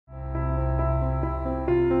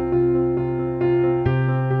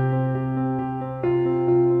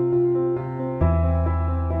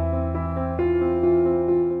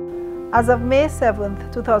As of May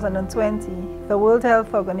 7, 2020, the World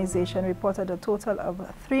Health Organization reported a total of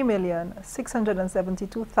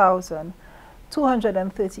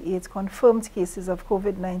 3,672,238 confirmed cases of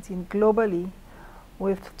COVID-19 globally,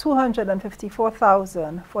 with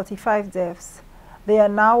 254,045 deaths. There are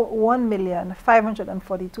now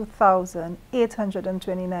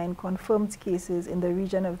 1,542,829 confirmed cases in the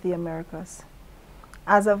region of the Americas.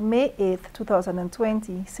 As of May 8,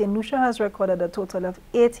 2020, Saint Lucia has recorded a total of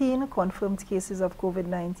 18 confirmed cases of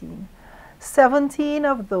COVID-19. 17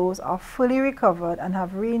 of those are fully recovered and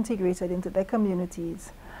have reintegrated into their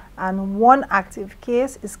communities, and one active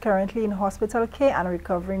case is currently in hospital care and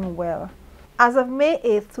recovering well. As of May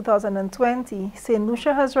 8, 2020, Saint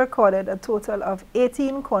Lucia has recorded a total of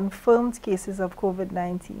 18 confirmed cases of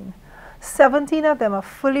COVID-19. 17 of them are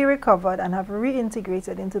fully recovered and have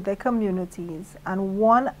reintegrated into their communities, and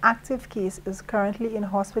one active case is currently in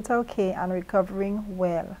hospital care and recovering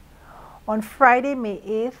well. On Friday, May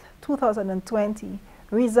 8, 2020,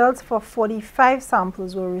 results for 45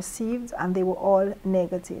 samples were received and they were all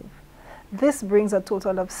negative. This brings a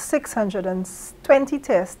total of 620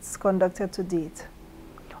 tests conducted to date.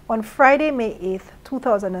 On Friday, May 8,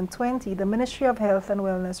 2020, the Ministry of Health and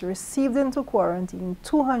Wellness received into quarantine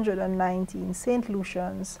 219 Saint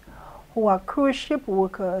Lucians who are cruise ship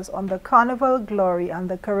workers on the Carnival Glory and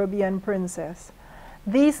the Caribbean Princess.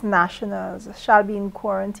 These nationals shall be in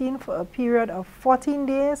quarantine for a period of 14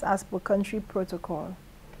 days as per country protocol.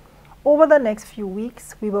 Over the next few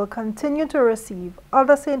weeks, we will continue to receive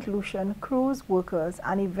other Saint Lucian cruise workers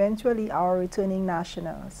and eventually our returning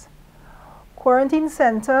nationals. Quarantine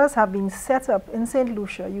centers have been set up in Saint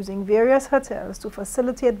Lucia using various hotels to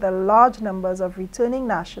facilitate the large numbers of returning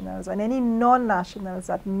nationals and any non-nationals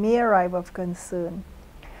that may arrive of concern.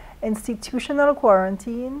 Institutional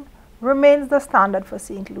quarantine remains the standard for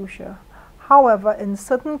Saint Lucia. However, in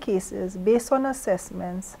certain cases, based on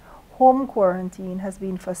assessments, home quarantine has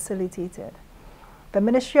been facilitated. The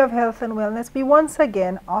Ministry of Health and Wellness, we once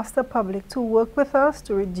again ask the public to work with us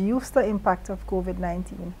to reduce the impact of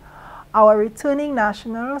COVID-19. Our returning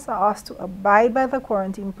nationals are asked to abide by the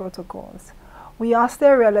quarantine protocols. We ask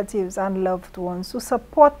their relatives and loved ones to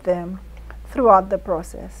support them throughout the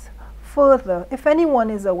process. Further, if anyone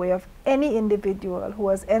is aware of any individual who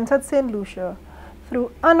has entered Saint Lucia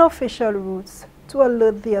through unofficial routes, to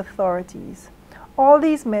alert the authorities. All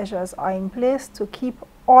these measures are in place to keep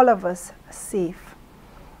all of us safe.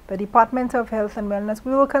 The Department of Health and Wellness,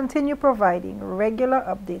 we will continue providing regular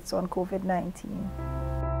updates on COVID-19.